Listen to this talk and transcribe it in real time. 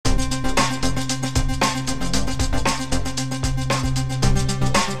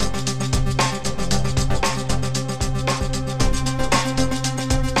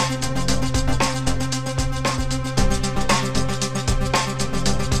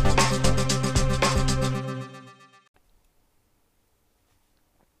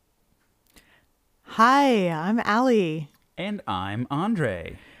Hi, I'm Allie, And I'm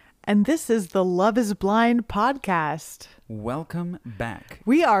Andre. and this is the Love is Blind podcast. Welcome back.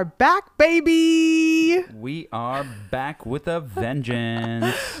 We are back, baby! We are back with a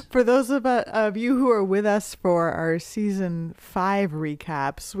vengeance. For those of you who are with us for our season 5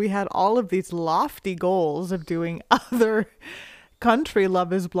 recaps, we had all of these lofty goals of doing other country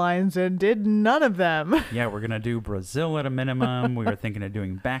Love is Blinds and did none of them. Yeah, we're going to do Brazil at a minimum. We were thinking of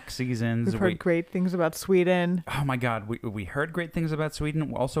doing back seasons. We've heard great things about Sweden. Oh my God, we heard great things about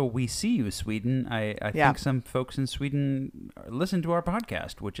Sweden. Also, we see you, Sweden. I think some folks in Sweden listen to our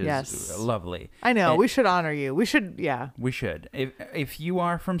podcast, which is lovely. I know. We should honor you. We should, We should. If you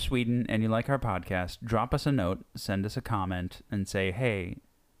are from Sweden and you like our podcast, drop us a note, send us a comment, and say, hey,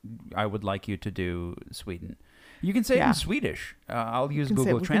 I would like you to do Sweden. You can say it in Swedish. I'll use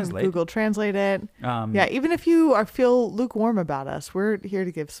Google Translate. Google Translate it. Even if you feel lukewarm about us, we're here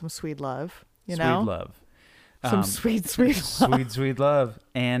to give some sweet love. You know? Sweet love. Some sweet love. Sweet love.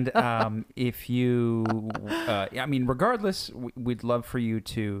 And if you, regardless, we'd love for you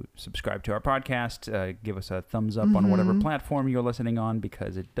to subscribe to our podcast, give us a thumbs up on whatever platform you're listening on,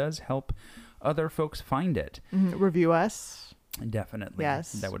 because it does help other folks find it. Review us. Definitely.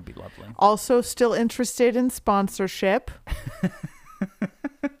 Yes. That would be lovely. Also, still interested in sponsorship.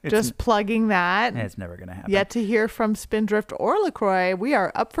 Just plugging that. It's never going to happen. Yet to hear from Spindrift or LaCroix. We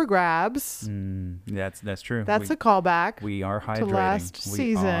are up for grabs. That's true. That's a callback. We are hydrating. To last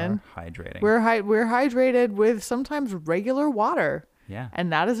season. We are hydrating. We're hydrated with sometimes regular water. Yeah.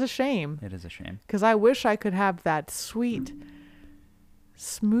 And that is a shame. It is a shame. Because I wish I could have that sweet,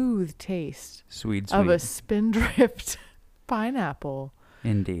 smooth taste Sweet. of a Spindrift pineapple.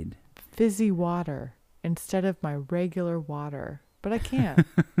 Indeed. Fizzy water instead of my regular water. But I can't.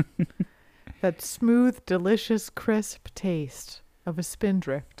 That smooth, delicious, crisp taste of a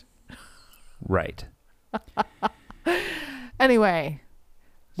Spindrift. Right. Anyway,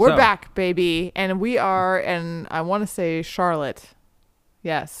 we're back, baby. And we are, and I want to say Charlotte.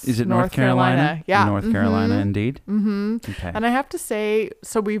 Yes. Is it North Carolina? Yeah. North Carolina, indeed. Mm-hmm. Okay. And I have to say,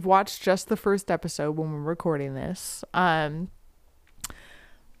 so we've watched just the first episode when we're recording this.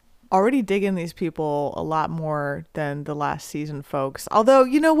 Already digging these people a lot more than the last season, folks. Although,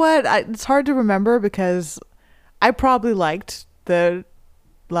 you know what? It's hard to remember because I probably liked the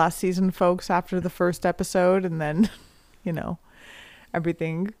last season folks after the first episode, and then,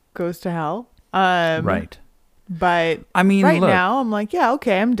 everything goes to hell. Right. But I mean, right look, now, I'm like, yeah,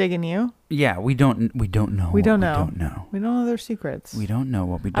 okay, I'm digging you. Yeah, we don't know. We don't know. We don't know their secrets. We don't know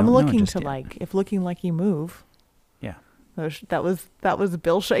what we don't know. I'm looking to yet. If looking like you move. Yeah. That was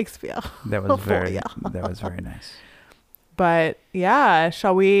Bill Shakespeare. That was very nice. But yeah,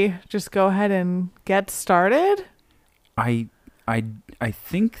 shall we just go ahead and get started? I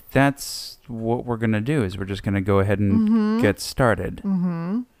think that's what we're gonna do. Is we're just gonna go ahead and get started.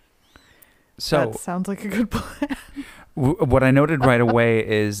 Mm-hmm. So that sounds like a good plan. What I noted right away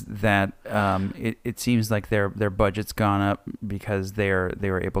is that it seems like their budget's gone up because they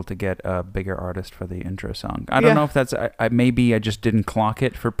were able to get a bigger artist for the intro song. I don't know if that's maybe I just didn't clock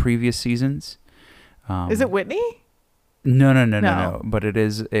it for previous seasons. Is it Whitney? No. But it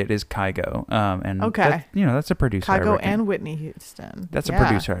is Kygo. And okay, that's a producer. Kygo and Whitney Houston. That's a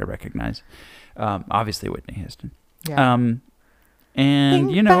producer I recognize. Obviously Whitney Houston. Yeah. And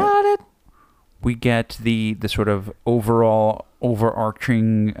Think about it. We get the sort of overarching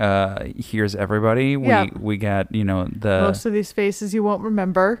here's everybody. We got, the most of these faces you won't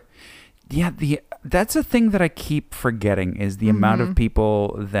remember. Yeah, that's a thing that I keep forgetting is the amount of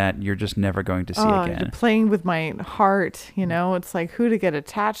people that you're just never going to see again. You're playing with my heart, it's like who to get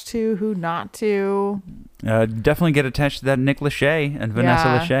attached to, who not to. Definitely get attached to that Nick Lachey and Vanessa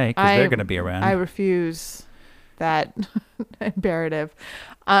Lachey because they're going to be around. I refuse that imperative.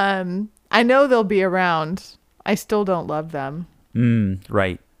 I know they'll be around. I still don't love them.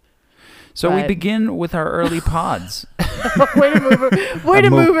 Right. So we begin with our early pods. Way to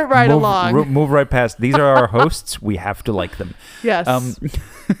move it right along. Move right past. These are our hosts. We have to like them. Yes.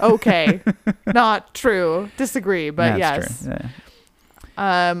 Okay. Not true. Disagree, but yes. True.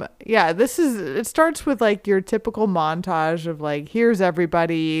 Yeah. It starts with like your typical montage of like, here's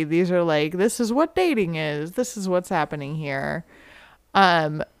everybody. These are like, this is what dating is. This is what's happening here.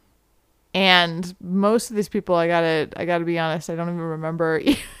 And most of these people, I gotta be honest, I don't even remember,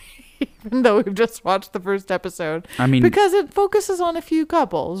 even though we've just watched the first episode. I mean, because it focuses on a few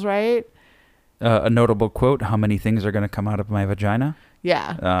couples, right? A notable quote: "How many things are going to come out of my vagina?"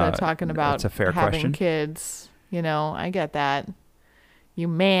 Yeah, they're talking about that's a fair having question. Kids. I get that. You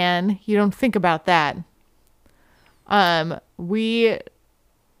man, you don't think about that. We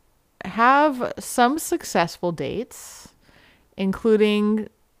have some successful dates, including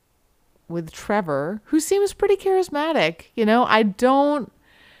with Trevor, who seems pretty charismatic. You know,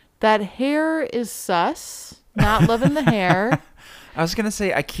 that hair is sus. Not loving the hair. I was going to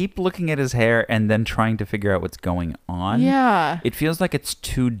say, I keep looking at his hair and then trying to figure out what's going on. Yeah. It feels like it's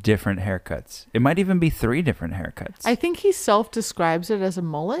 2 different haircuts. It might even be 3 different haircuts. I think he self-describes it as a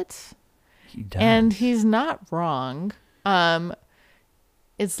mullet. He does. And he's not wrong.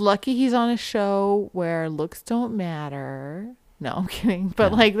 It's lucky he's on a show where looks don't matter. No, I'm kidding.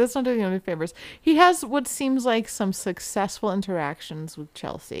 But like, that's not doing him any favors. He has what seems like some successful interactions with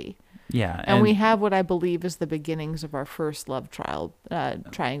Chelsea. Yeah. And we have what I believe is the beginnings of our first love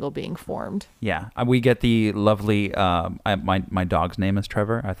triangle being formed. Yeah. We get the lovely, my dog's name is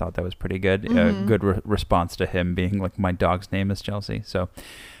Trevor. I thought that was pretty good. Good response to him being like, my dog's name is Chelsea. So,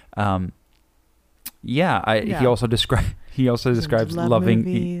 He also describes loving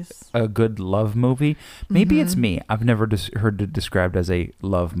movies. a good love movie. Maybe it's me. I've never heard it described as a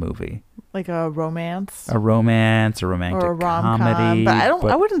love movie, like a romance, a romantic or a rom-com. comedy.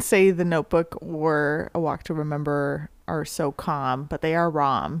 But I wouldn't say The Notebook or A Walk to Remember are so calm, but they are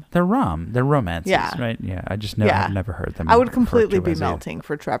rom. They're romances, Yeah. right? Yeah, I just I've never heard them. I would completely referred to be as melting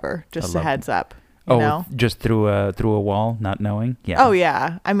for Trevor. Just I a love heads up. You know? Just through a wall, not knowing. Yeah. Oh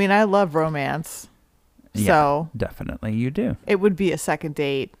yeah. I mean, I love romance. So definitely you do. It would be a second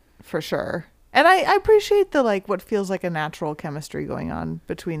date for sure. And I appreciate the like what feels like a natural chemistry going on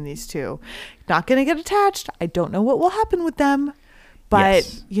between these two. Not going to get attached. I don't know what will happen with them.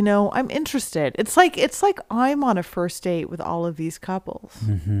 But, you know, I'm interested. It's like I'm on a first date with all of these couples.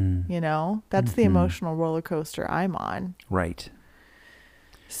 You know, that's the emotional roller coaster I'm on. Right.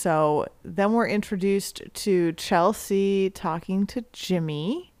 So then we're introduced to Chelsea talking to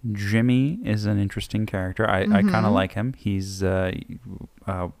Jimmy. Jimmy is an interesting character. I kind of like him. He's, I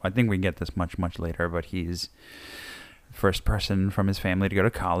think we get this much later, but he's the first person from his family to go to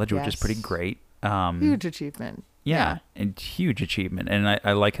college, which is pretty great. Huge achievement. Yeah, and huge achievement. And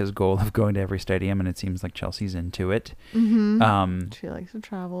I like his goal of going to every stadium, and it seems like Chelsea's into it. She likes to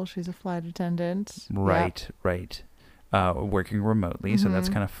travel. She's a flight attendant. Right. Working remotely, so that's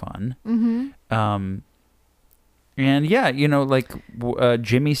kind of fun. And yeah, you know, like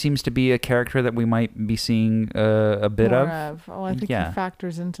Jimmy seems to be a character that we might be seeing a bit More of. Oh, I think he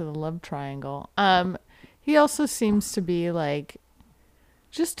factors into the love triangle. He also seems to be like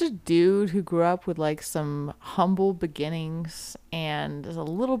just a dude who grew up with like some humble beginnings and is a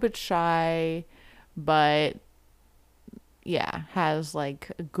little bit shy, but has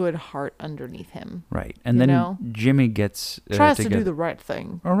like a good heart underneath him. Right. And then Jimmy gets tries to do the right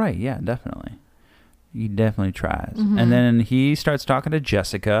thing. Oh, right. Yeah, definitely. He definitely tries. And then he starts talking to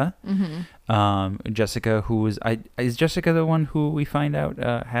Jessica. Jessica, who is Jessica the one who we find out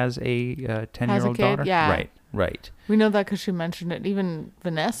has a 10-year-old daughter? Yeah. Right. We know that because she mentioned it. Even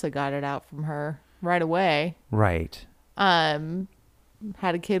Vanessa got it out from her right away. Right. Had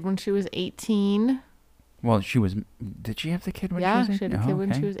a kid when she was 18. Well, did she have the kid when she was 18? Yeah, she had a kid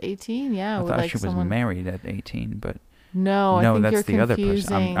when she was 18. Yeah. I thought she was married at 18, but... No, I think that's you're the other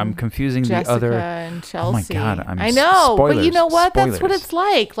person. I'm confusing Jessica the other. And Chelsea. Oh my God! I know, spoilers, but you know what? Spoilers. That's what it's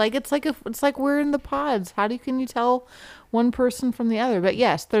like. Like it's like we're in the pods. Can you tell one person from the other? But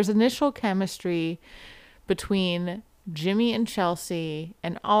yes, there's initial chemistry between Jimmy and Chelsea,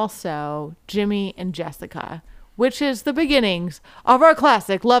 and also Jimmy and Jessica, which is the beginnings of our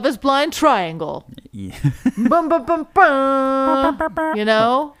classic Love Is Blind triangle. Yeah. Bum, bum, bum, bum. You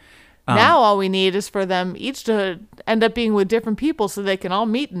know. Now all we need is for them each to end up being with different people so they can all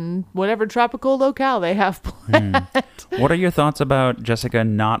meet in whatever tropical locale they have planned. What are your thoughts about Jessica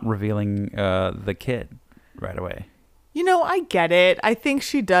not revealing the kid right away? You know, I get it. I think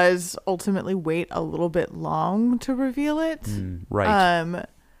she does ultimately wait a little bit long to reveal it. Right.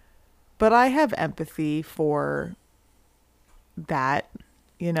 But I have empathy for that,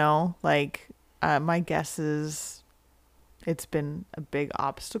 you know, like my guess is it's been a big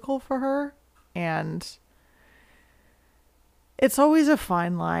obstacle for her, and it's always a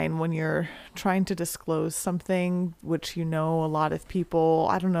fine line when you're trying to disclose something which, you know, a lot of people,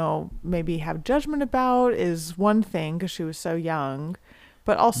 I don't know, maybe have judgment about is one thing because she was so young,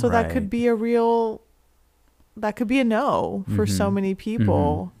 but also that could be a no for so many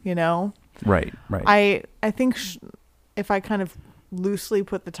people, you know? Right. I think if I kind of loosely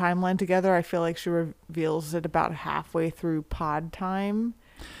put the timeline together, I feel like she reveals it about halfway through pod time,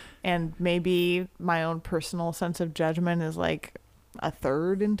 and maybe my own personal sense of judgment is like a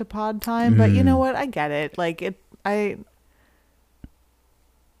third into pod time. But you know what, I get it. Like I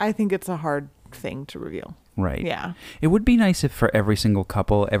think it's a hard thing to reveal. Right. Yeah. It would be nice if for every single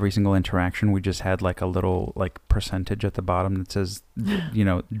couple, every single interaction, we just had like a little like percentage at the bottom that says,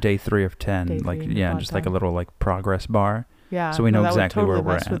 day 3 of 10. Day Like, 3 yeah, of just like a 10. little like progress bar. Yeah. So we know that exactly would totally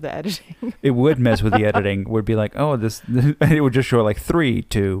where we're mess at. with the editing. It would mess with the editing. Would be like, oh, this it would just show like 3,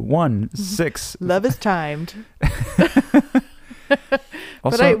 2, 1, 6. Love is timed.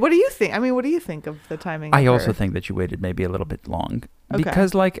 Also, But what do you think? I mean, what do you think of the timing? I of also her? think that you waited maybe a little bit long Okay.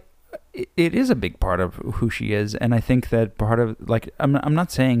 because like it is a big part of who she is, and I think that part of like I'm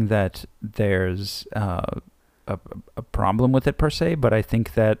not saying that there's a problem with it per se, but I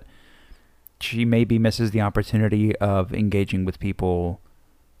think that she maybe misses the opportunity of engaging with people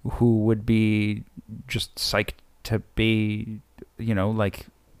who would be just psyched to be, like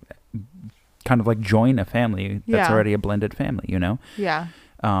kind of like join a family that's Yeah. already a blended family, Yeah.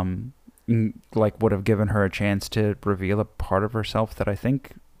 like would have given her a chance to reveal a part of herself that I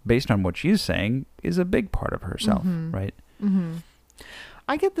think, based on what she's saying, is a big part of herself, right? Mm-hmm.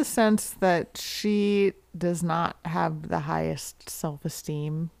 I get the sense that she does not have the highest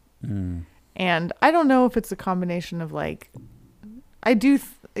self-esteem. And I don't know if it's a combination of like, I do,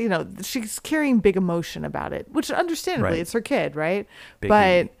 she's carrying big emotion about it, which understandably, Right. it's her kid, right? Big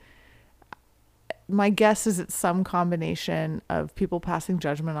But my guess is it's some combination of people passing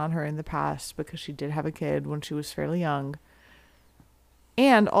judgment on her in the past because she did have a kid when she was fairly young.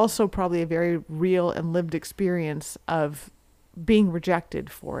 And also probably a very real and lived experience of being rejected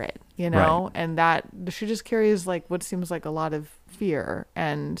for it, Right. And that she just carries like what seems like a lot of fear.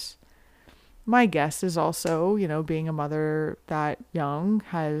 And my guess is also, being a mother that young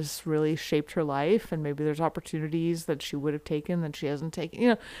has really shaped her life, and maybe there's opportunities that she would have taken that she hasn't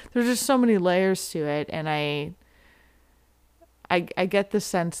taken. There's just so many layers to it, and I get the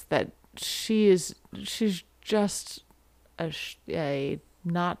sense that she's just a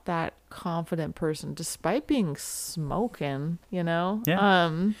not that confident person, despite being smoking. Yeah.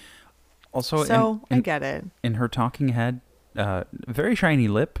 Also, So I get it. in her talking head, very shiny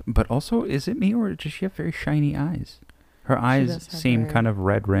lip, but also, is it me or does she have very shiny eyes? Her eyes does have seem very- kind of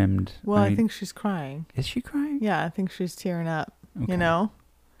red rimmed. Well, I think she's crying. Is she crying? Yeah, I think she's tearing up. Okay.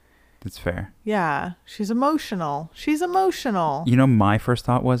 That's fair. Yeah, she's emotional. She's emotional. My first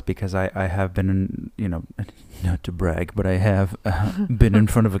thought was, because I have been in, not to brag, but I have been in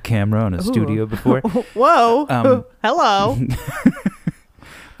front of a camera in a studio before. Whoa. Hello.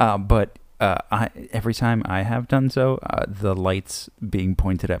 But every time I have done so, the lights being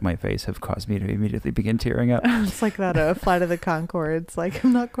pointed at my face have caused me to immediately begin tearing up. It's like that Flight of the Conchords. Like,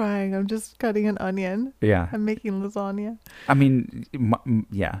 I'm not crying. I'm just cutting an onion. Yeah. I'm making lasagna. I mean,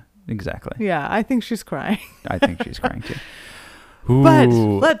 yeah, exactly. Yeah, I think she's crying. I think she's crying too. But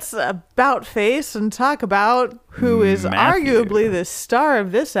Ooh. let's about face and talk about who is Matthew. arguably the star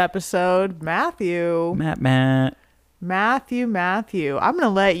of this episode, Matthew. Matt. Matthew. I'm going to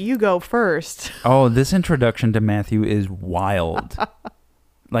let you go first. Oh, this introduction to Matthew is wild.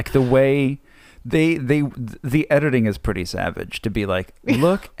 Like the way the editing is pretty savage to be like,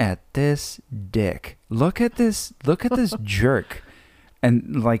 look at this dick. Look at this jerk.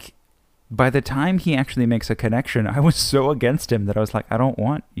 And like, by the time he actually makes a connection, I was so against him that I was like, I don't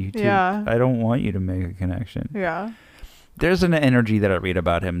want you to. Yeah. I don't want you to make a connection. Yeah. There's an energy that I read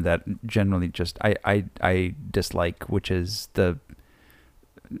about him that generally just I dislike, which is the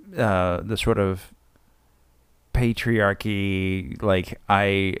sort of patriarchy. Like,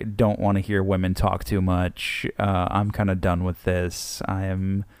 I don't want to hear women talk too much. I'm kind of done with this. I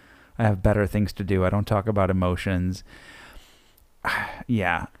have better things to do. I don't talk about emotions.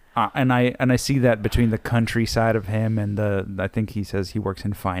 Yeah. And I see that between the countryside of him and I think he says he works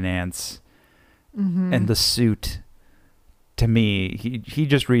in finance, and the suit. To me, he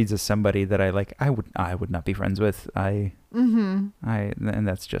just reads as somebody that I like. I would not be friends with. And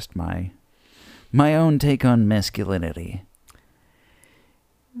that's just my own take on masculinity.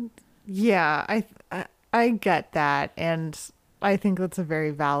 Yeah, I get that, and I think that's a very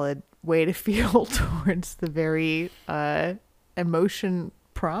valid way to feel towards the very emotion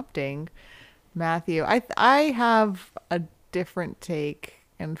prompting Matthew. I have a different take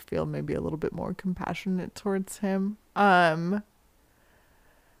and feel maybe a little bit more compassionate towards him.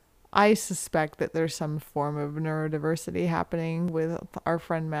 I suspect that there's some form of neurodiversity happening with our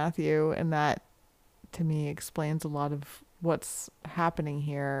friend Matthew, and that to me explains a lot of what's happening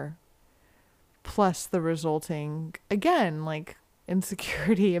here. Plus the resulting, again, like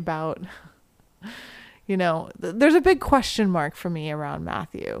insecurity about, there's a big question mark for me around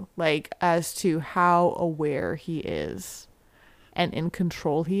Matthew, like as to how aware he is and in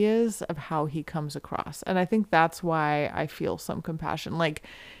control he is of how he comes across. And I think that's why I feel some compassion. Like,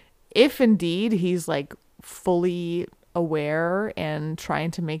 if indeed he's like fully aware and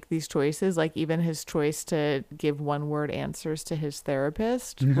trying to make these choices, like even his choice to give one word answers to his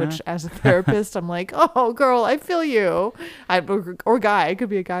therapist, which as a therapist I'm like, oh girl, I feel you. Or guy, it could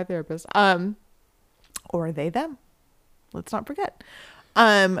be a guy therapist, or they them, let's not forget.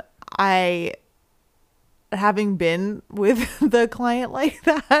 I having been with the client like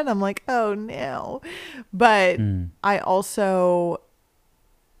that, I'm like, oh no. But I also,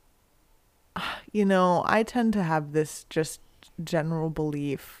 I tend to have this just general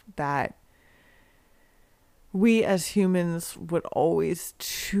belief that we as humans would always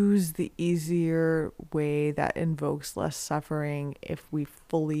choose the easier way that invokes less suffering if we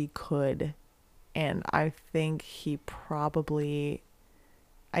fully could. And I think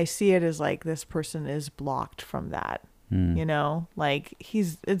I see it as like this person is blocked from that, like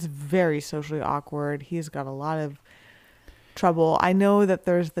it's very socially awkward. He's got a lot of trouble. I know that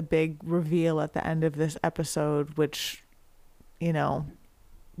there's the big reveal at the end of this episode, which,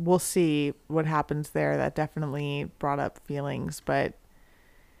 we'll see what happens there. That definitely brought up feelings, but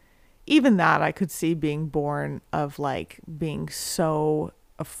even that I could see being born of like being so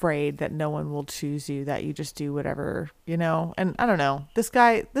afraid that no one will choose you, that you just do whatever, and I don't know, this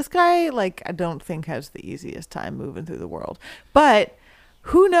guy like I don't think has the easiest time moving through the world, but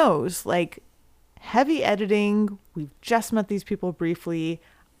who knows, like heavy editing, we've just met these people briefly.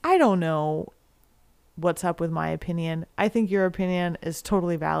 I don't know what's up with my opinion. I think your opinion is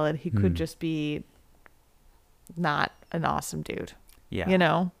totally valid. He could just be not an awesome dude.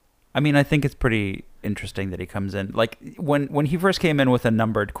 Yeah. I mean, I think it's pretty interesting that he comes in. Like when he first came in with the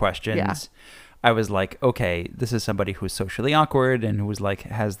numbered questions, I was like, okay, this is somebody who's socially awkward and who's like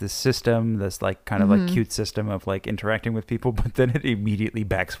has this system, this like kind of like cute system of like interacting with people, but then it immediately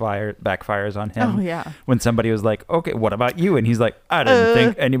backfires on him. Oh yeah. When somebody was like, okay, what about you? And he's like, I didn't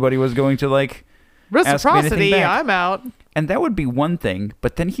think anybody was going to like reciprocity. I'm out. And that would be one thing,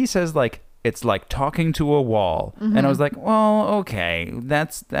 but then he says like, it's like talking to a wall. And I was like, well, okay,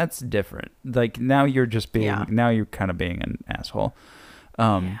 that's different. Like now you're just being, now you're kind of being an asshole.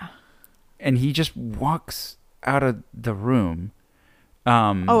 And he just walks out of the room.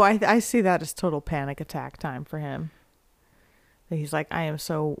 I see that as total panic attack time for him. He's like, I am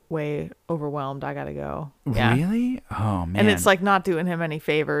so way overwhelmed. I got to go. Yeah. Really? Oh man. And it's like not doing him any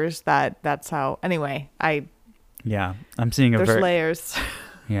favors. That's how, anyway, I'm seeing there's layers.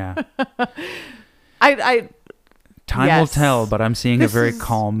 Yeah. Time will tell, but I'm seeing a very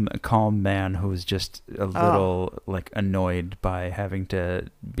calm man who's just a little like annoyed by having to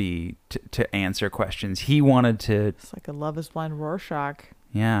answer questions. He wanted to. It's like a Love Is Blind Rorschach.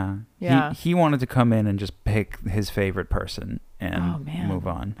 Yeah. Yeah. He wanted to come in and just pick his favorite person and move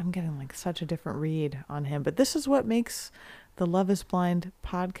on. I'm getting like such a different read on him, but this is what makes the Love Is Blind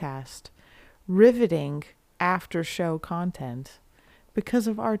podcast riveting after show content, because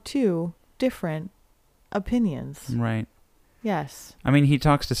of our two different opinions. Right. Yes. I mean, he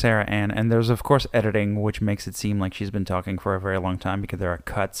talks to Sarah Ann, and there's of course editing, which makes it seem like she's been talking for a very long time because there are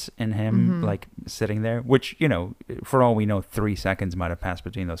cuts in him like sitting there, which, for all we know, 3 seconds might have passed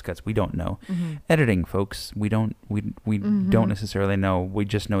between those cuts. We don't know. Editing, folks. We don't necessarily know. We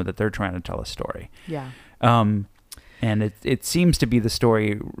just know that they're trying to tell a story. Yeah. And it seems to be the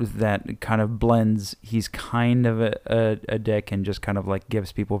story that kind of blends. He's kind of a dick and just kind of like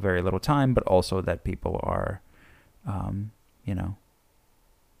gives people very little time, but also that people are,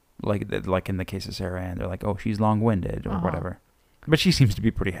 like in the case of Sarah Ann, they're like, oh, she's long-winded or whatever. But she seems to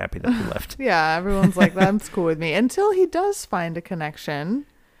be pretty happy that he left. Yeah, everyone's like, that's cool with me. Until he does find a connection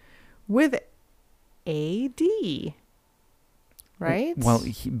with AD. Right? Well,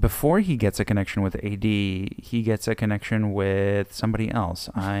 before he gets a connection with AD, he gets a connection with somebody else.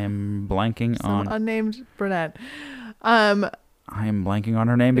 I'm blanking on unnamed brunette. I am blanking on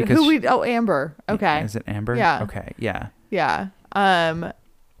her name because Amber. Okay. Is it Amber? Yeah. Okay. Yeah. Yeah.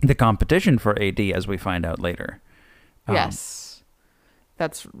 The competition for AD, as we find out later. Yes.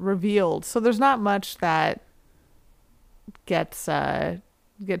 That's revealed. So there's not much that gets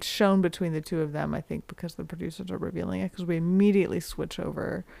shown between the two of them, I think, because the producers are revealing it, because we immediately switch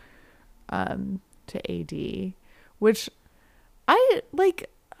over to AD, which I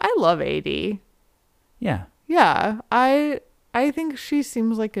love AD. Yeah. Yeah. I think she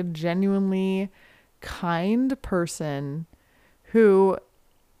seems like a genuinely kind person who,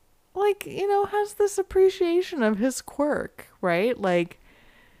 like, has this appreciation of his quirk, right? Like,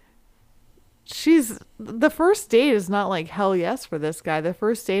 the first date is not like hell yes for this guy. The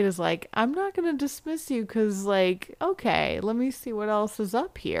first date is like, I'm not going to dismiss you because, like, okay, let me see what else is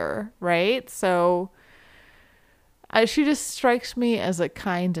up here, right? So She just strikes me as a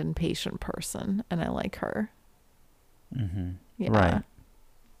kind and patient person, and I like her. Mm-hmm. Yeah. Right.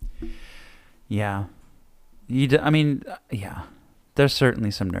 Yeah. I mean, yeah. There's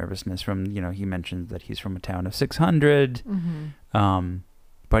certainly some nervousness from, he mentioned that he's from a town of 600. Mm-hmm.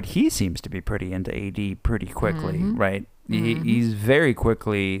 But he seems to be pretty into AD pretty quickly, Mm-hmm. right? Mm-hmm. He's very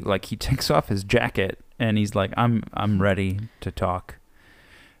quickly, like, he takes off his jacket and he's like, I'm ready to talk.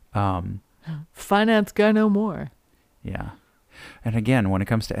 Finance guy no more. Yeah. And again, when it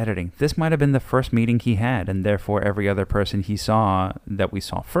comes to editing, this might have been the first meeting he had, and therefore every other person he saw that we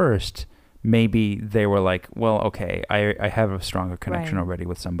saw first, maybe they were like, well, okay, I have a stronger connection Right. already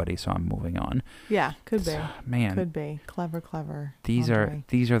with somebody, so I'm moving on. Yeah, could be. Man, Could be. Clever. these Andre.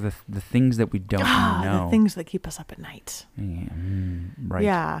 are the things that we don't know. The things that keep us up at night. Yeah, right.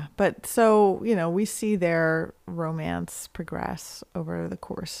 Yeah, but so, we see their romance progress over the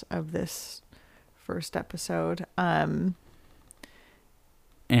course of this first episode. And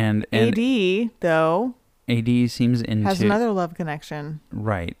AD, though, AD seems into has another love connection.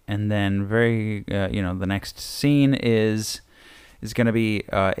 right, and then the next scene is going to be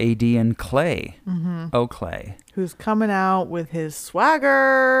AD and Clay. Mm-hmm. Oh, Clay, Who's coming out with his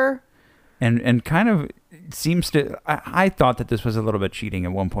swagger. and kind of seems to. I thought that this was a little bit cheating.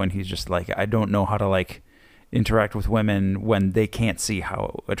 At one point, he's just like, I don't know how to like interact with women when they can't see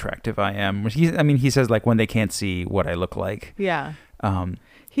how attractive I am. He says like when they can't see what I look like. Yeah.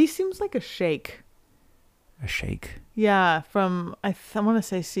 He seems like a Shake. A Shake. Yeah, from I want to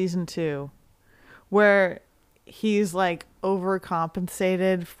say season 2, where he's like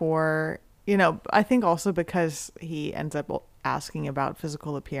overcompensated for, I think also because he ends up asking about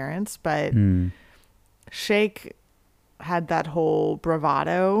physical appearance, but Shake had that whole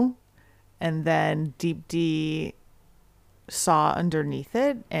bravado, and then Deep D saw underneath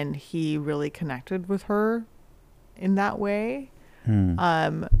it, and he really connected with her in that way.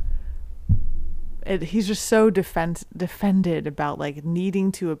 He's just so defended about like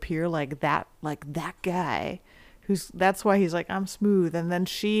needing to appear like that guy that's why he's like, I'm smooth. And then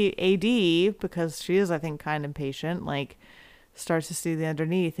she, AD, because she is, I think, kind of patient, like starts to see the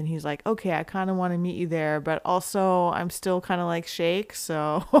underneath, and he's like, okay, I kind of want to meet you there, but also I'm still kind of like Shake,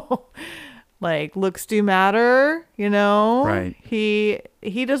 so like looks do matter, Right.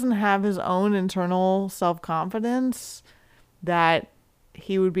 He doesn't have his own internal self-confidence that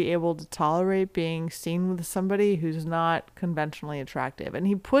he would be able to tolerate being seen with somebody who's not conventionally attractive. And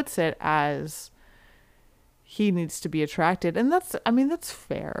he puts it as he needs to be attracted. And that's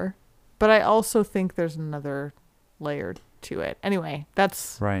fair. But I also think there's another layer to it. Anyway,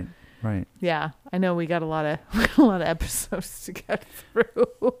 that's Right. yeah. I know we got a lot of episodes to get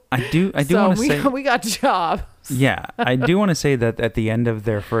through. I do So want to say we got jobs. Yeah, I do want to say that at the end of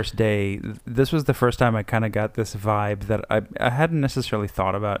their first day, this was the first time I kind of got this vibe that I hadn't necessarily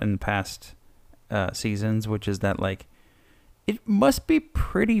thought about in past seasons, which is that like it must be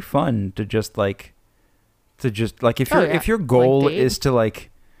pretty fun to just like if your goal Like date? is to like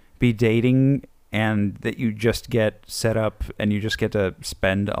be dating and that you just get set up and you just get to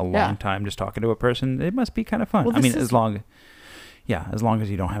spend a long time just talking to a person, it must be kind of fun. Well, I mean, as long as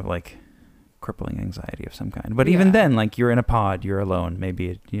you don't have like crippling anxiety of some kind. But even then, like you're in a pod, you're alone. Maybe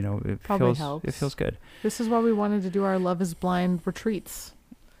it Probably feels helps. It feels good. This is why we wanted to do our Love is Blind retreats.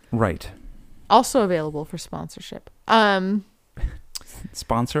 Right. Also available for sponsorship.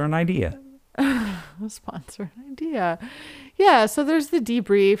 Sponsor an idea. Sponsor an idea. Yeah, so there's the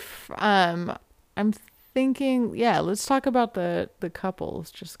debrief. I'm thinking, let's talk about the couples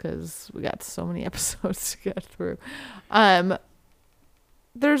just because we got so many episodes to get through.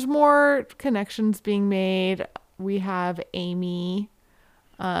 There's more connections being made. We have Amy,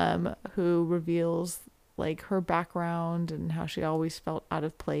 who reveals like her background and how she always felt out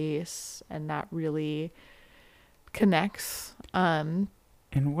of place, and that really connects. And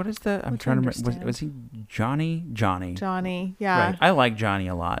what is that? I'm trying to remember. Was he Johnny? Johnny, yeah. Right. I like Johnny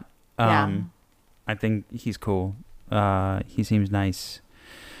a lot. Yeah. I think he's cool. He seems nice.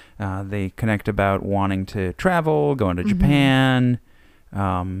 They connect about wanting to travel, going to Japan.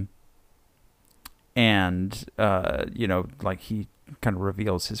 And like he kind of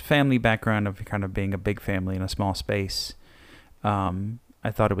reveals his family background of kind of being a big family in a small space. I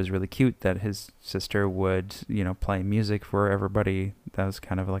thought it was really cute that his sister would, play music for everybody. That was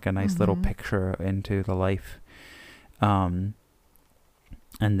kind of like a nice little picture into the life.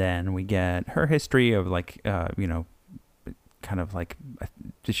 And then we get her history of like, kind of like,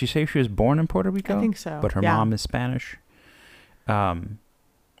 did she say she was born in Puerto Rico? I think so. But her mom is Spanish.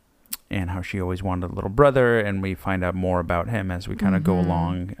 and how she always wanted a little brother, and we find out more about him as we kind of go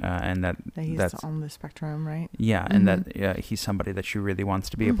along, and that's on the spectrum, right? Yeah, and that he's somebody that she really wants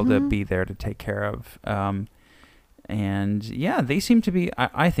to be able to be there to take care of. And yeah, they seem to be.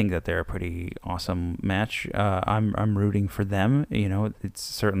 I think that they're a pretty awesome match. I'm rooting for them. You know, it's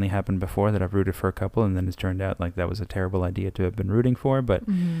certainly happened before that I've rooted for a couple, and then it's turned out like that was a terrible idea to have been rooting for. But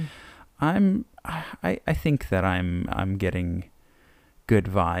I think that I'm getting good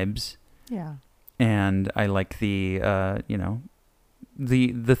vibes. Yeah. And I like the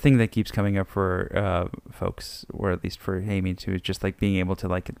the thing that keeps coming up for folks, or at least for Amy too, is just like being able to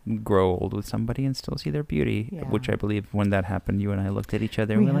like grow old with somebody and still see their beauty. Yeah. Which I believe when that happened, you and I looked at each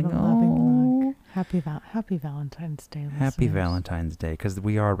other We and we're had like, a loving oh, look. Happy Valentine's Day, listeners. happy Valentine's Day, because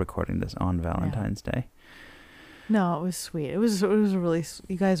we are recording this on Valentine's Day. No, it was sweet. It was a really.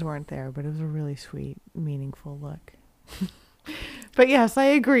 You guys weren't there, but it was a really sweet, meaningful look. But yes, I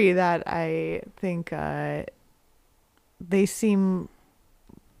agree that I think they seem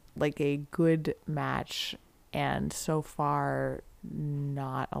like a good match, and so far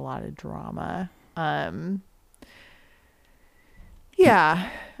not a lot of drama. Yeah.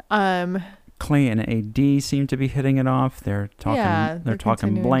 Clay and AD seem to be hitting it off. They're talking. Yeah, they're they're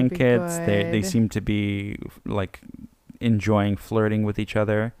talking continuing to be blankets. They good. seem to be like enjoying flirting with each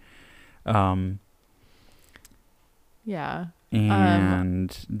other. Yeah.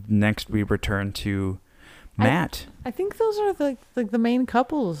 And next we return to Matt. I think those are the main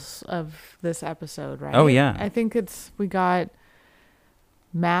couples of this episode, right? Oh, yeah. I think we got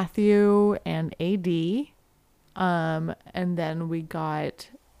Matthew and AD, and then we got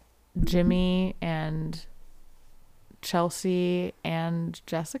Jimmy and Chelsea and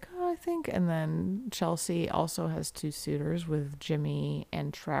Jessica, I think, and then Chelsea also has 2 suitors with Jimmy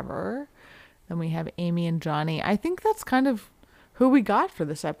and Trevor. Then we have Amy and Johnny. I think that's kind of who we got for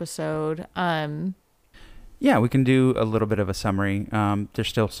this episode. Yeah, we can do a little bit of a summary. There's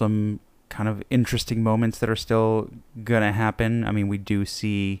still some kind of interesting moments that are still gonna happen. I mean, we do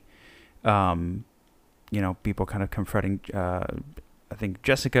see, people kind of confronting, I think,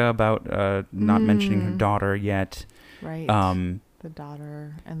 Jessica about not mentioning her daughter yet. Right. The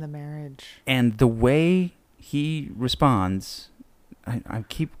daughter and the marriage. And the way he responds, I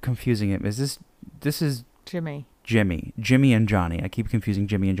keep confusing him. This is Jimmy and Johnny. I keep confusing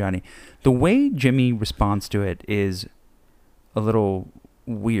Jimmy and Johnny. The way Jimmy responds to it is a little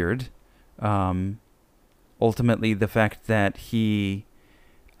weird. Ultimately, the fact that he's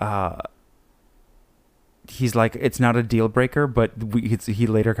like, it's not a deal breaker, but he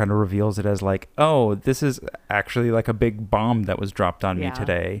later kind of reveals it as like, oh, this is actually like a big bomb that was dropped on me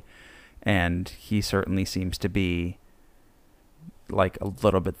today. And he certainly seems to be like a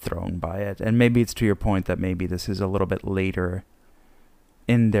little bit thrown by it. And maybe it's to your point that maybe this is a little bit later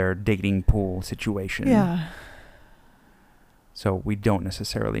in their dating pool situation. Yeah. So we don't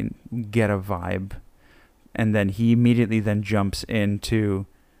necessarily get a vibe. And then he immediately then jumps into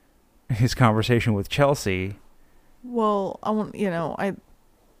his conversation with Chelsea. Well,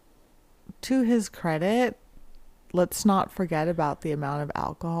 to his credit, let's not forget about the amount of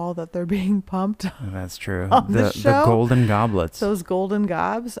alcohol that they're being pumped. That's true. On the show. The golden goblets. Those golden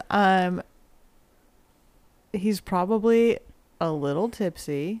gobs. He's probably a little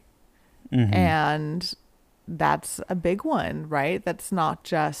tipsy, and that's a big one, right? That's not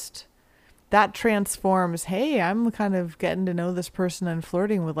just that transforms. Hey, I'm kind of getting to know this person and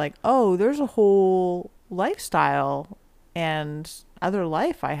flirting with, like, oh, there's a whole lifestyle and other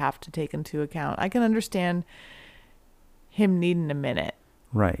life I have to take into account. I can understand him needing a minute,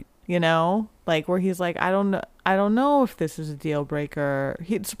 right? Like where he's like, I don't know if this is a deal breaker.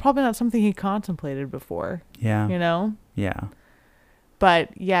 It's probably not something he contemplated before. Yeah. Yeah.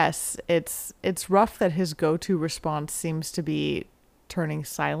 But yes, it's rough that his go-to response seems to be turning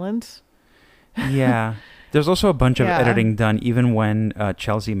silent. Yeah. There's also a bunch of editing done. Even when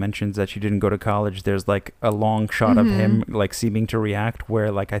Chelsea mentions that she didn't go to college, there's like a long shot of him like seeming to react,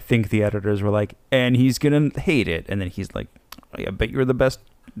 where like I think the editors were like, and he's gonna hate it, and then he's like, I bet you're the best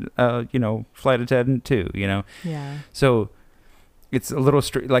flight attendant too, Yeah. So it's a little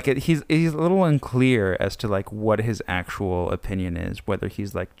he's a little unclear as to like what his actual opinion is, whether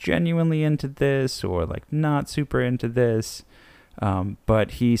he's like genuinely into this or like not super into this.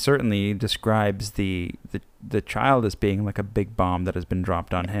 But he certainly describes the child as being like a big bomb that has been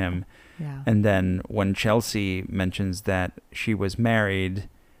dropped on him. Yeah. And then when Chelsea mentions that she was married,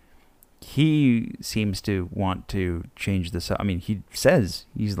 he seems to want to change the I mean, he says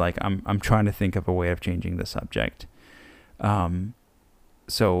he's like, I'm trying to think of a way of changing the subject.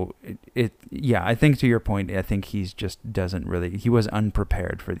 so yeah, I think to your point, I think he was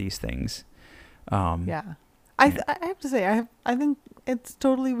unprepared for these things. Yeah. I have to say, I think it's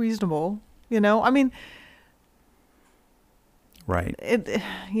totally reasonable, I mean, right.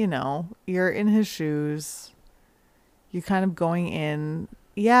 You're in his shoes. You're kind of going in,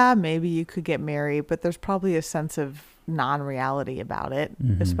 yeah, maybe you could get married, but there's probably a sense of non-reality about it,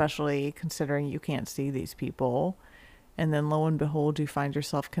 especially considering you can't see these people. And then lo and behold, you find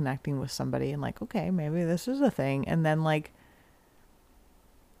yourself connecting with somebody and like, okay, maybe this is a thing. And then like,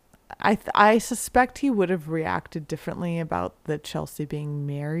 I suspect he would have reacted differently about the Chelsea being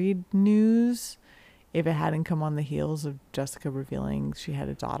married news if it hadn't come on the heels of Jessica revealing she had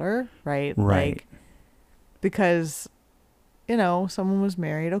a daughter, right? Right. Like, because, someone was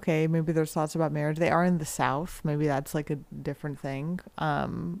married. Okay, maybe there's thoughts about marriage. They are in the South. Maybe that's like a different thing. I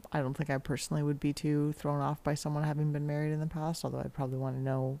don't think I personally would be too thrown off by someone having been married in the past, although I'd probably want to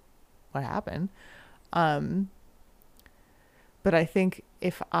know what happened. But I think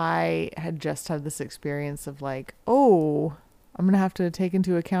if I had just had this experience of like, oh, I'm going to have to take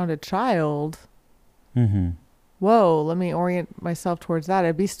into account a child. Whoa, let me orient myself towards that.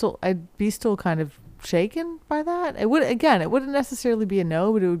 I'd be still kind of shaken by that. It wouldn't necessarily be a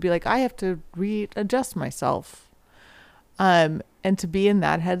no, but it would be like, I have to readjust myself. And to be in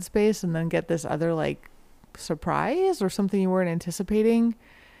that headspace and then get this other like surprise or something you weren't anticipating.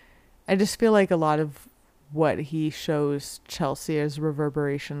 I just feel like a lot of what he shows Chelsea as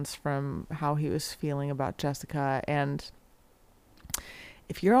reverberations from how he was feeling about Jessica. And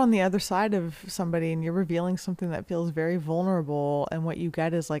if you're on the other side of somebody and you're revealing something that feels very vulnerable and what you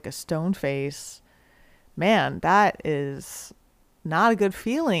get is like a stone face, man, that is not a good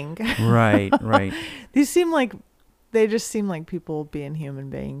feeling. Right. They just seem like people being human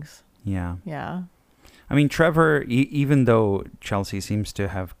beings. Yeah. Yeah. I mean, Trevor, even though Chelsea seems to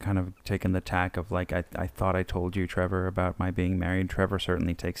have kind of taken the tack of like, I thought I told you, Trevor, about my being married, Trevor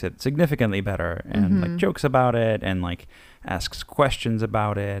certainly takes it significantly better and like jokes about it and like asks questions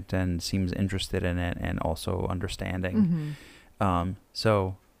about it and seems interested in it and also understanding.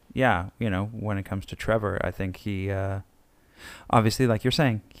 So yeah, when it comes to Trevor, I think he, obviously, like you're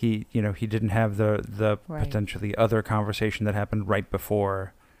saying, he didn't have the right. potentially other conversation that happened right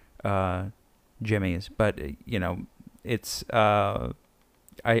before, Jimmy's, but it's I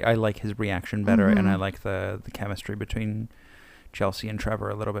like his reaction better, and I like the chemistry between Chelsea and Trevor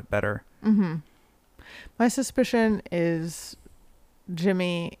a little bit better. My suspicion is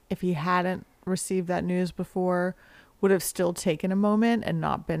Jimmy, if he hadn't received that news before, would have still taken a moment and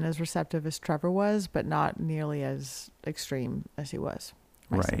not been as receptive as Trevor was, but not nearly as extreme as he was.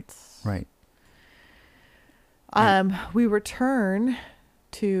 Right. We return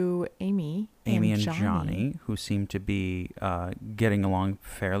to Amy and Johnny, who seem to be getting along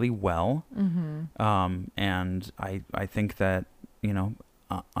fairly well. And I think that,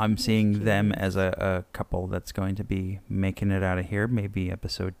 I'm seeing them as a couple that's going to be making it out of here, maybe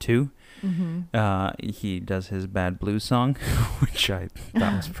episode 2. He does his Bad Blues song, which I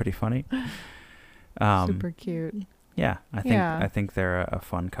thought was pretty funny. Super cute. Yeah, I think they're a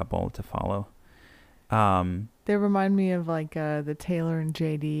fun couple to follow. They remind me of like the Taylor and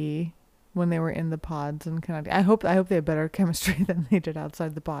JD when they were in the pods and connecting. I hope they have better chemistry than they did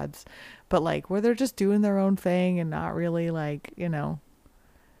outside the pods, but like where they're just doing their own thing and not really like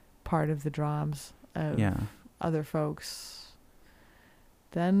part of the dramas of other folks.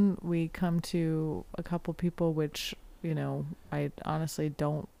 Then we come to a couple people which I honestly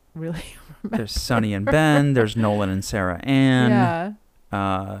don't really remember. There's Sonny and Ben. There's Nolan and Sarah Ann. Yeah.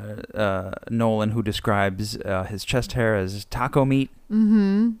 Nolan, who describes his chest hair as taco meat.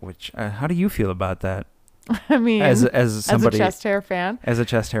 Which how do you feel about that? I mean, as somebody, as a chest hair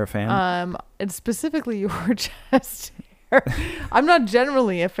fan. And specifically your chest hair. I'm not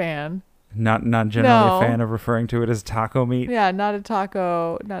generally a fan. Not generally a fan of referring to it as taco meat. Yeah, not a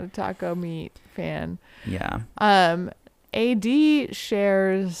taco meat fan. Yeah. AD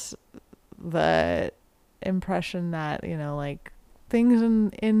shares the impression that like things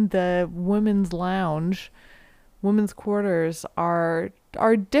in the women's lounge, women's quarters are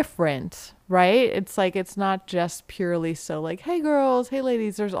different, right? It's like it's not just purely so like, hey girls, hey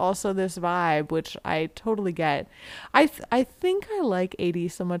ladies, there's also this vibe, which I totally get. I think I like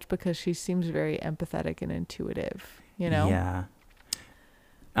AD so much because she seems very empathetic and intuitive, Yeah.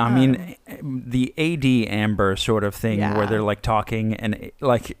 I mean, the AD Amber sort of thing where they're like talking and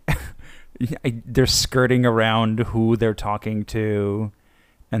like they're skirting around who they're talking to,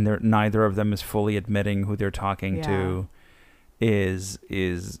 and neither of them is fully admitting who they're talking to is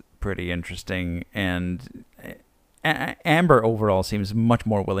pretty interesting. And Amber overall seems much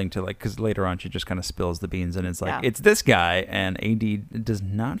more willing to, like, because later on she just kind of spills the beans and it's like, Yeah. it's this guy, and AD does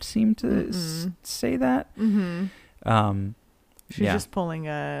not seem to say that. She's Yeah. just pulling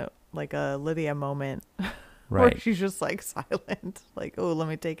a Lydia moment where Right. she's just like silent, like, oh, let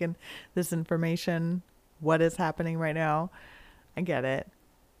me take in this information. What is happening right now? I get it.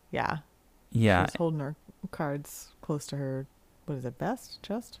 Yeah. Yeah. She's holding her cards close to her. What is it? Vest?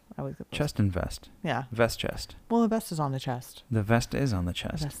 Chest? I always get those. Chest and vest. Yeah. Vest chest. Well, the vest is on the chest. The vest is on the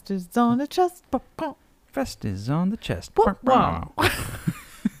chest. Vest is on the chest. Vest is on the chest. Wow.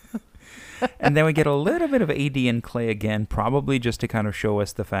 And then we get a little bit of AD and Clay again, probably just to kind of show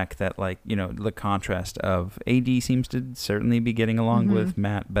us the fact that, like, you know, the contrast of AD seems to certainly be getting along with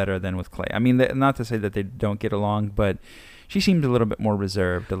Matt better than with Clay. I mean, not to say that they don't get along, but she seemed a little bit more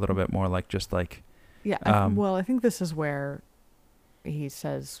reserved, a little bit more like just like... Yeah. Well, I think this is where he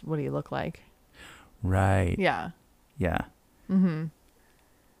says, what do you look like? Right. Yeah. Yeah.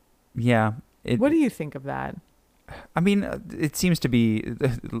 Yeah. What do you think of that? I mean, it seems to be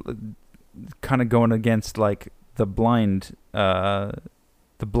kind of going against like the blind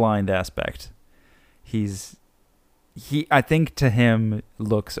aspect. I think to him,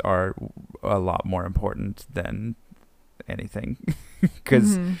 looks are a lot more important than anything,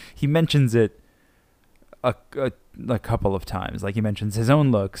 because he mentions it a couple of times. Like, he mentions his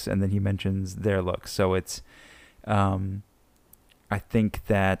own looks and then he mentions their looks. So it's, I think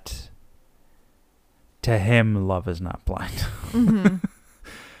that to him, love is not blind.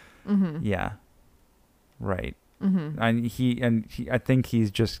 Yeah. Right. I think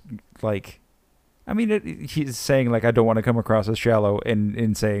he's just like, I mean, he's saying like, I don't want to come across as shallow,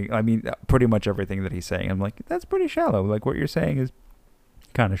 in saying, I mean, pretty much everything that he's saying, I'm like, that's pretty shallow. Like, what you're saying is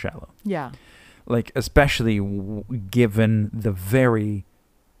kind of shallow. Yeah. Like, especially given the very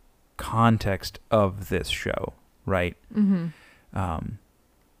context of this show, right?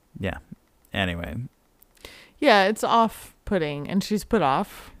 Yeah. Anyway. Yeah, it's off-putting, and she's put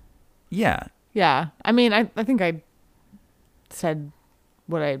off. Yeah. Yeah. I mean, I think I said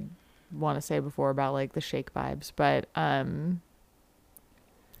what I want to say before about like the Shake vibes, but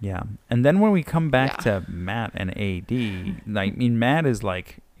yeah. And then when we come back to Matt and AD, I mean, Matt is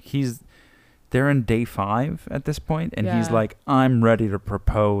like, they're in day 5 at this point, and he's like, I'm ready to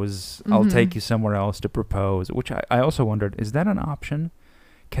propose. I'll take you somewhere else to propose, which I also wondered, is that an option?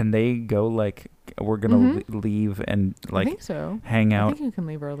 Can they go like, we're going to leave and like, I think so. hang out? I think you can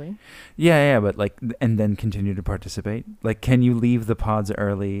leave early. Yeah, but like, and then continue to participate? Like, can you leave the pods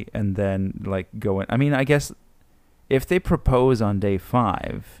early and then like go in? I mean, I guess if they propose on day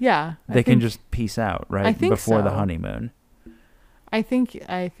 5, they can just peace out, right? I think before the so. honeymoon. I think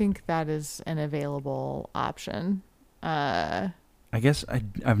that is an available option. I guess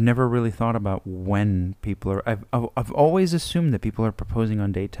I've never really thought about when people are. I've always assumed that people are proposing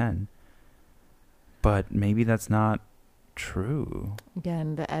on day 10, but maybe that's not true.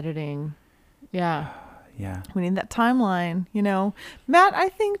 Again, the editing. Yeah. Yeah. We need that timeline, you know. Matt, I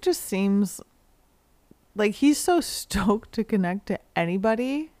think, just seems like he's so stoked to connect to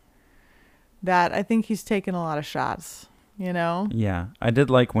anybody that I think he's taken a lot of shots, you know? Yeah. I did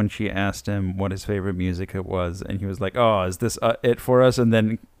like when she asked him what his favorite music it was, and he was like, oh, is this it for us? And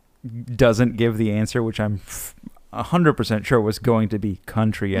then doesn't give the answer, which I'm 100% sure was going to be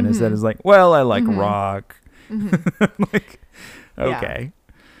country, and instead is like, well, I like rock. Like, okay.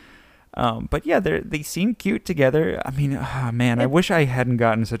 But yeah, they seem cute together. I mean, man, I wish I hadn't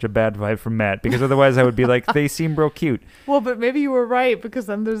gotten such a bad vibe from Matt, because otherwise I would be like, they seem real cute. Well, but maybe you were right, because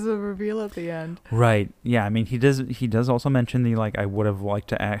then there's a reveal at the end. Right. Yeah. I mean, he does also mention the, like, I would have liked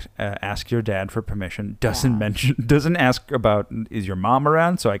to ask your dad for permission. Doesn't ask about, is your mom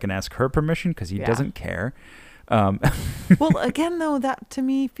around, so I can ask her permission, because he doesn't care. Well, again, though, that to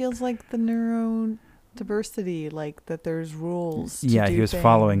me feels like the neurodiversity, like that there's rules to do he was things.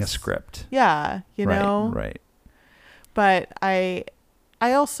 following a script. Yeah, you know. Right. But I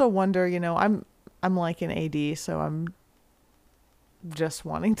also wonder, you know, I'm like an AD, so I'm just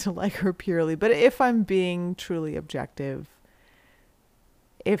wanting to like her purely. But if I'm being truly objective,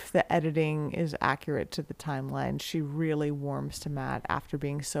 if the editing is accurate to the timeline, she really warms to Matt after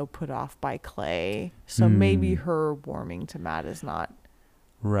being so put off by Clay. So maybe her warming to Matt is not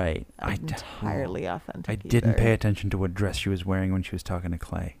entirely authentic. I didn't pay attention to what dress she was wearing when she was talking to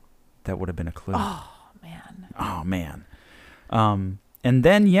Clay. That would have been a clue. Oh man. And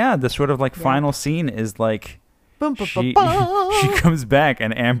then the sort of like final scene is like she comes back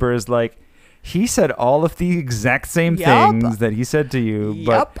and Amber is like, he said all of the exact same things that he said to you,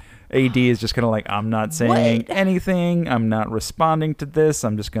 but AD is just kind of like, I'm not saying anything. I'm not responding to this.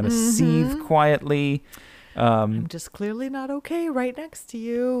 I'm just going to seethe quietly. I'm just clearly not okay right next to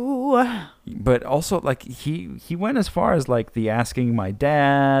you. But also, like, he went as far as, like, the asking my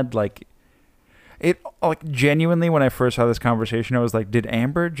dad, like, it, like, genuinely, when I first saw this conversation, I was like, did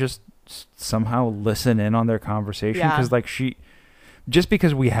Amber just somehow listen in on their conversation? Yeah. Because, like, just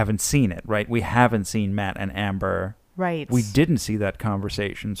because we haven't seen it, right? We haven't seen Matt and Amber. Right. We didn't see that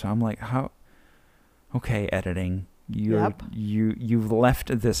conversation. So I'm like, how? Okay, editing. You've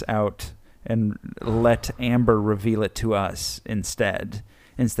left this out and let Amber reveal it to us instead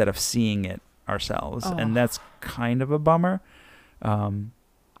of seeing it ourselves. Oh. And that's kind of a bummer.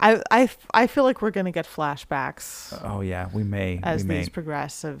 I feel like we're gonna get flashbacks. Oh yeah, we may as these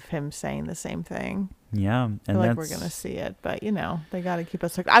progress of him saying the same thing. Yeah, and I feel like we're gonna see it, but they got to keep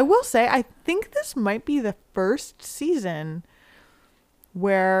us hooked. I will say, I think this might be the first season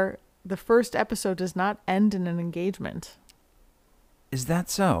where the first episode does not end in an engagement. Is that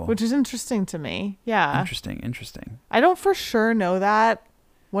so? Which is interesting to me. Yeah. Interesting. I don't for sure know that.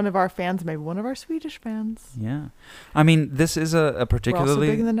 One of our fans, maybe one of our Swedish fans. Yeah. I mean, this is a particularly... We're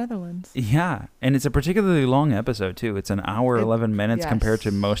also big in the Netherlands. Yeah. And it's a particularly long episode, too. It's an hour, 11 minutes compared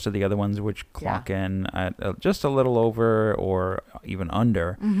to most of the other ones, which clock in at just a little over or even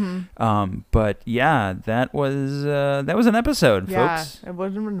under. Mm-hmm. But yeah, that was an episode, folks. Yeah, it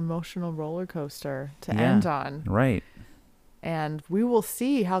was an emotional roller coaster to end on. Right. And we will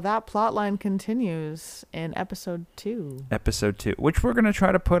see how that plot line continues in episode 2. Which we're going to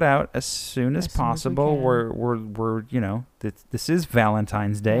try to put out as soon as possible. We're this is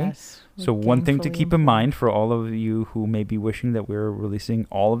Valentine's Day. Yes, so one thing to keep in mind for all of you who may be wishing that we're releasing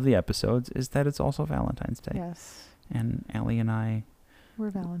all of the episodes is that it's also Valentine's Day. Yes. And Allie and I...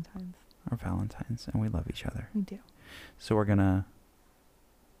 We're Valentines. Are Valentines, and we love each other. We do. So we're gonna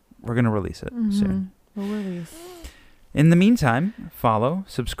release it soon. We'll release. In the meantime, follow,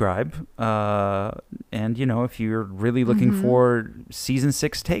 subscribe, and, if you're really looking for season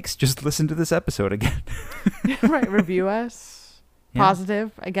 6 takes, just listen to this episode again. Right, review us. Yeah.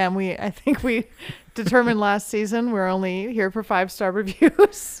 Positive. Again, I think we determined last season we're only here for 5-star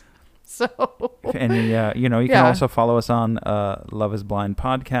reviews. So. And, you can also follow us on Love is Blind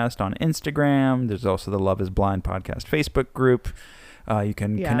Podcast on Instagram. There's also the Love is Blind Podcast Facebook group. You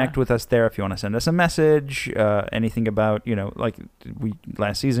can connect with us there if you want to send us a message, anything about,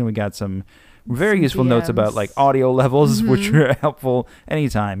 last season we got some very useful notes about like audio levels, which are helpful.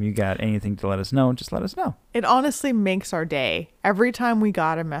 Anytime you got anything to let us know, just let us know. It honestly makes our day. Every time we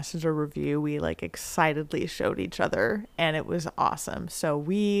got a message or review, we excitedly showed each other, and it was awesome. So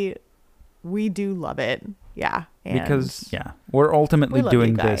we do love it. Yeah. Because, we're ultimately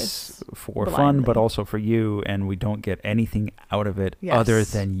doing this for fun, but also for you, and we don't get anything out of it other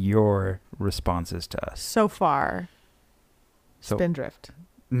than your responses to us. So far. Spindrift.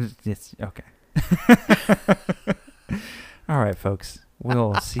 It's okay. All right, folks.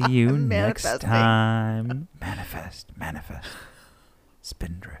 We'll see you next time. Manifest.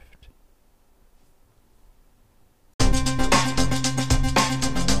 Spindrift.